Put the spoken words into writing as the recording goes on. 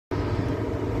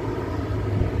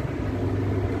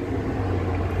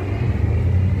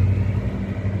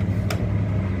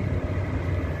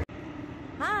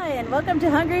welcome to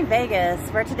Hungry Vegas,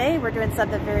 where today we're doing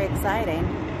something very exciting.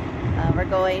 We're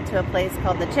going to a place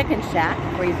called the Chicken Shack,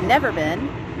 where you've never been.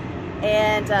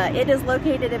 And it is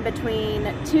located in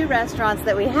between two restaurants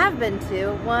that we have been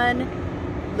to. One,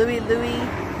 Louis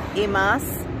y Mas,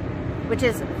 which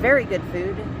is very good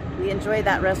food. We enjoyed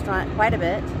that restaurant quite a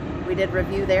bit. We did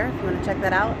review there if you want to check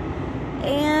that out.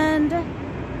 And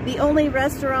the only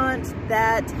restaurant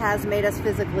that has made us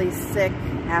physically sick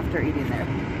after eating there.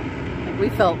 We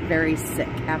felt very sick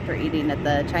after eating at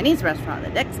the Chinese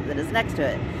restaurant that is next to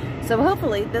it. So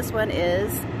hopefully this one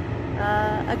is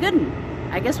a good one.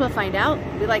 I guess we'll find out.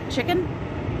 We like chicken,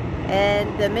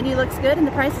 and the menu looks good and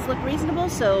the prices look reasonable,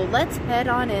 so let's head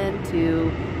on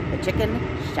into the Chicken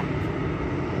Shack.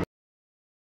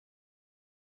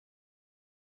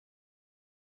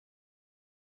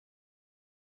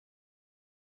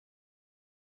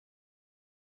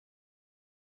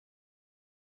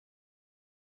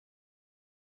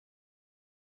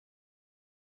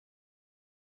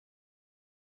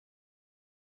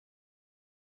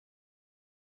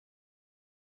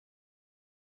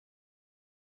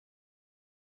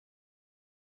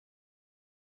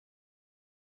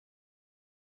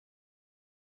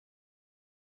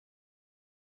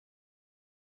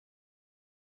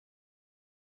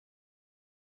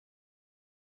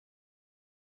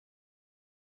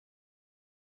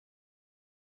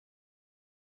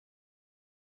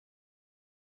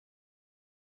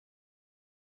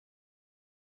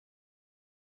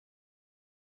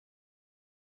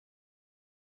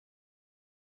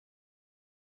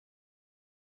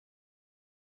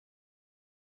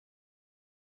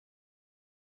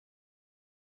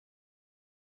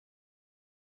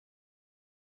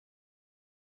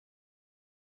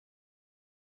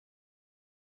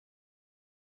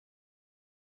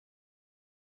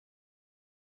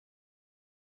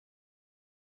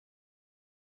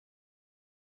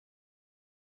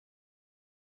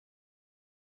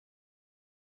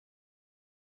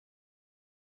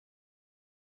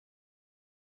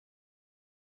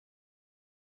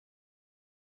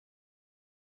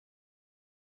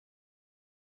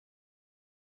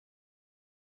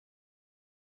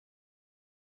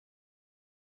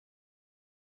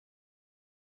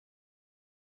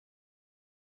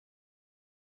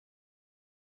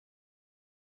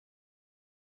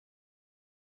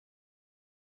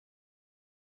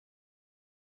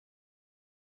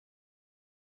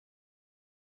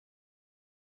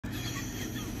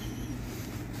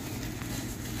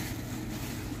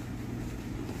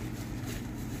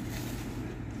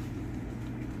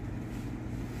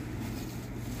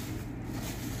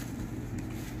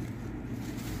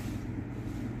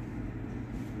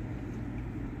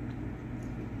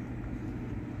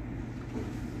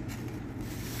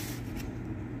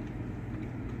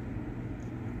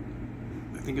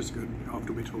 I think it's good. I'll have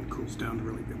to wait till it cools down to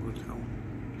really be able to tell.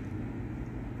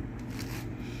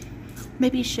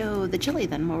 Maybe show the chili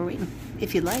then while we're waiting,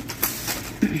 if you'd like.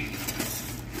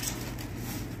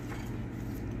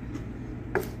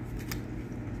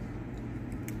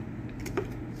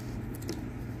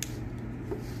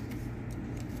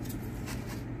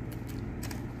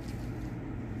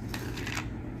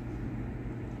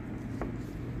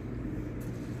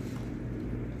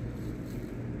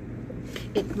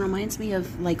 It reminds me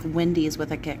of like Wendy's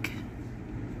with a kick.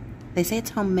 They say it's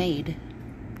homemade.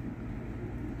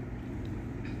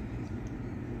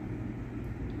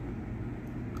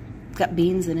 It's got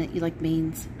beans in it. You like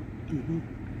beans? Mm-hmm.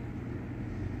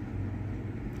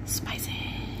 Spicy.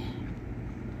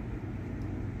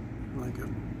 I like it.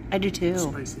 I do too.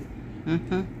 Spicy.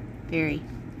 Mm-hmm. Very.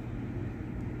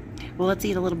 Well, let's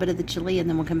eat a little bit of the chili and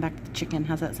then we'll come back to the chicken.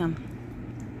 How's that sound?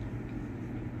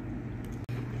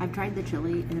 I've tried the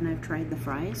chili and I've tried the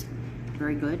fries.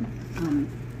 Very good.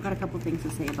 I've got a couple things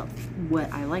to say about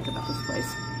what I like about this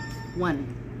place. One,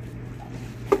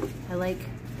 I like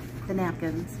the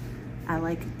napkins. I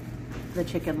like the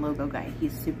chicken logo guy.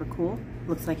 He's super cool.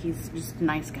 Looks like he's just a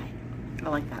nice guy. I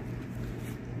like that.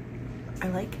 I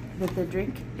like that the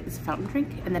drink is a fountain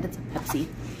drink and that it's a Pepsi.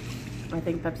 I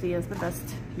think Pepsi is the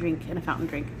best drink in a fountain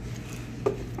drink.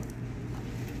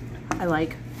 I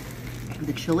like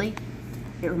the chili.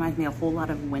 It reminds me a whole lot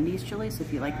of Wendy's chili, so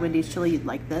if you like Wendy's chili, you'd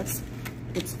like this.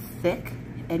 It's thick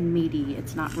and meaty.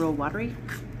 It's not real watery.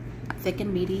 Thick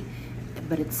and meaty,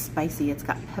 but it's spicy. It's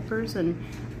got peppers and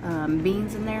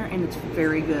beans in there, and it's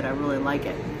very good. I really like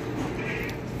it.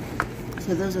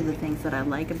 So those are the things that I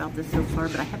like about this so far,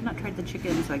 but I have not tried the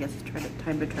chicken, so I guess it's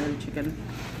time to try the chicken.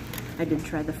 I did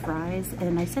try the fries,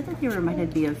 and I said that they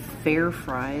reminded me of fair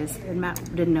fries, and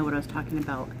Matt didn't know what I was talking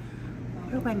about.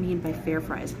 What do I mean by fair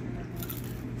fries?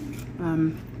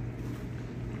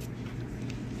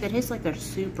 They taste like they're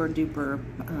super duper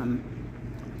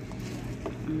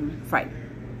fried.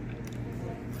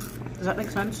 Does that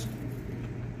make sense?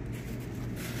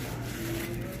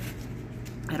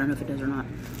 I don't know if it does or not.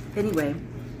 Anyway,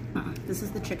 this is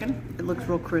the chicken. It looks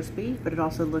real crispy, but it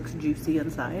also looks juicy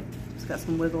inside. It's got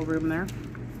some wiggle room there.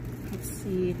 Let's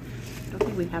see. I don't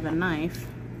think we have a knife,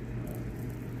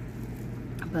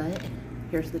 but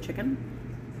here's the chicken.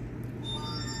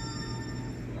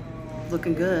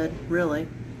 Looking good, really.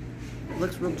 It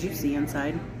looks real juicy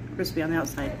inside, crispy on the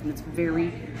outside, and it's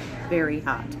very, very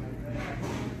hot.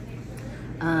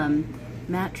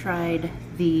 Matt tried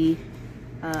the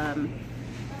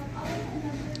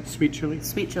Sweet chili.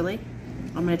 sweet chili.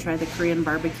 I'm gonna try the Korean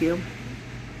barbecue.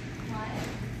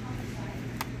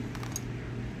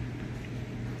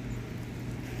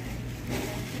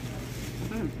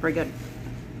 Very good.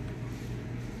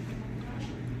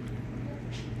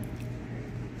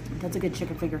 That's a good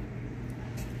chicken finger.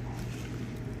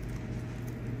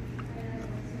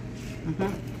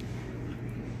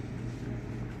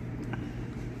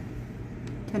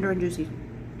 Tender and juicy.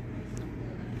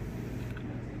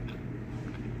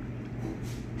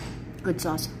 Good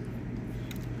sauce.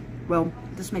 Well,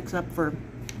 this makes up for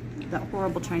that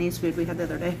horrible Chinese food we had the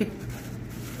other day.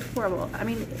 Horrible. I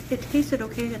mean, it tasted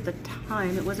okay at the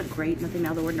time. It wasn't great, nothing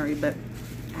out of the ordinary, but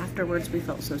afterwards we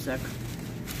felt so sick.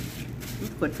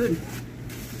 Good food.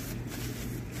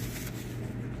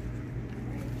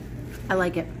 I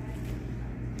like it.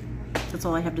 That's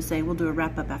all I have to say. We'll do a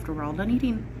wrap up after we're all done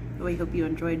eating. We hope you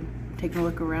enjoyed taking a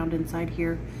look around inside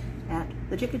here at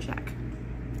the Chicken Shack.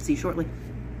 See you shortly.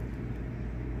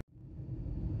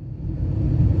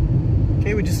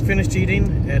 Okay, we just finished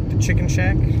eating at the Chicken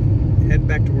Shack. Head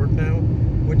back to work now.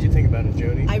 What did you think about it,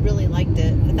 Jody? I really liked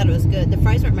it. I thought it was good. The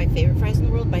fries weren't my favorite fries in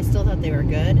the world, but I still thought they were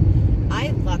good.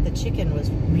 I thought the chicken was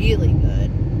really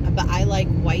good, but I like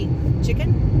white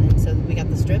chicken, and so we got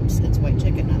the strips. It's white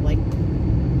chicken. I like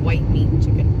white meat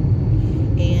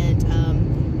chicken. And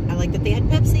I like that they had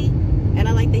Pepsi, and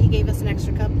I like that he gave us an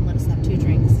extra cup and let us have 2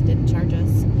 drinks. Didn't charge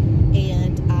us.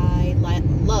 And I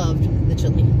loved the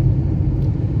chili.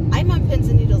 I'm on pins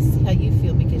and needles to see how you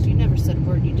feel, because you never said a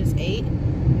word. You just ate,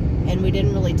 and we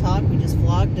didn't really talk. We just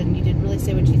vlogged, and you didn't really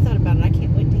say what you thought about it. I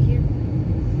can't wait to hear.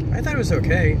 I thought it was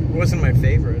okay. It wasn't my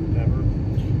favorite ever.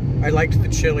 I liked the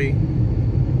chili.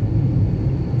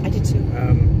 I did too.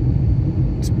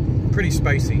 It's pretty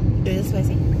spicy. It is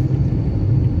spicy.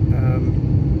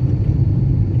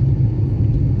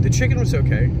 The chicken was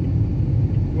okay.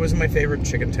 It wasn't my favorite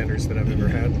chicken tenders that I've ever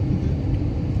had.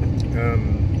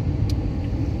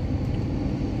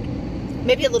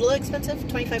 Maybe a little expensive,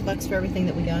 $25 for everything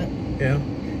that we got. Yeah.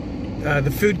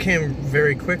 The food came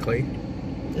very quickly.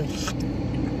 Ugh.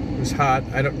 It was hot.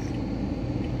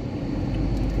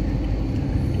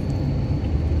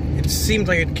 It seemed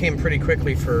like it came pretty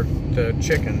quickly for the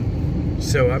chicken.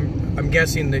 So I'm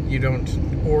guessing that you don't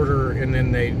order and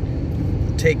then they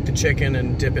take the chicken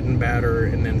and dip it in batter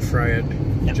and then fry it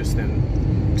just then.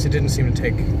 Because it didn't seem to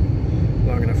take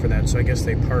long enough for that. So I guess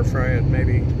they par fry it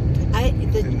maybe.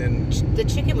 The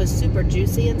chicken was super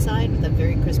juicy inside with a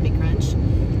very crispy crunch.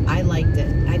 I liked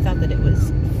it. I thought that it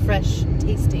was fresh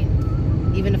tasting.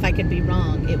 Even if I could be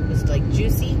wrong, it was like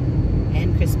juicy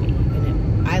and crispy.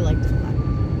 And I liked it a lot.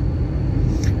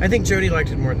 I think Jody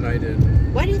liked it more than I did.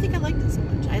 Why do you think I liked it so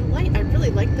much? I really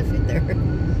liked the food there. I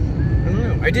don't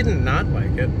know. I didn't not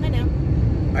like it. I know.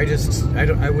 I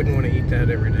wouldn't want to eat that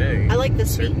every day. I like the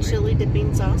sweet chili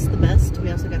dipping sauce the best.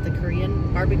 We also got the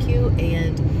Korean barbecue,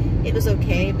 and it was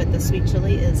okay, but the sweet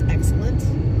chili is excellent.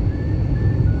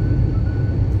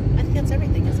 I think that's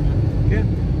everything, isn't it? Yeah.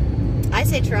 I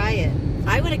say try it.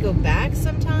 I want to go back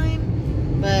sometime,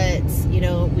 but, you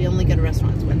know, we only go to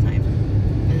restaurants one time,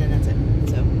 and then that's it.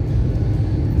 So,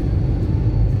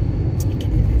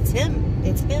 it's him.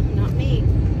 It's him, not me.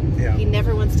 Yeah. He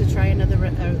never wants to try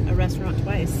a restaurant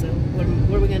twice, so what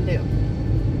are we going to do?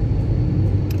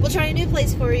 We'll try a new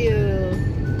place for you.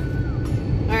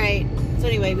 Alright, so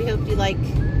anyway, we hope you like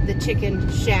the Chicken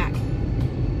Shack,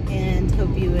 and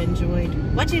hope you enjoyed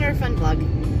watching our fun vlog.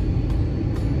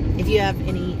 If you have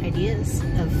any ideas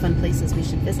of fun places we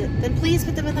should visit, then please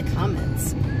put them in the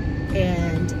comments.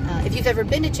 And if you've ever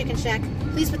been to Chicken Shack,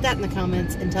 please put that in the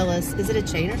comments and tell us, is it a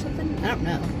chain or something? I don't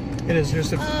know. It is.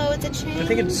 There's Oh, it's a chain? I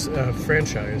think it's a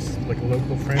franchise, like a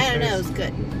local franchise. I don't know, it's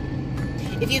good.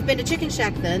 If you've been to Chicken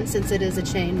Shack then, since it is a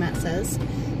chain, Matt says,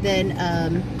 then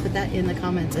put that in the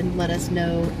comments and let us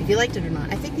know if you liked it or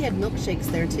not. I think they had milkshakes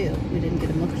there too. We didn't get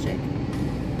a milkshake.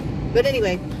 But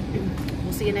anyway,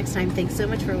 we'll see you next time. Thanks so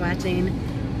much for watching.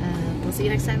 We'll see you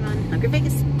next time on Hungry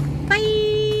Vegas.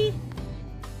 Bye!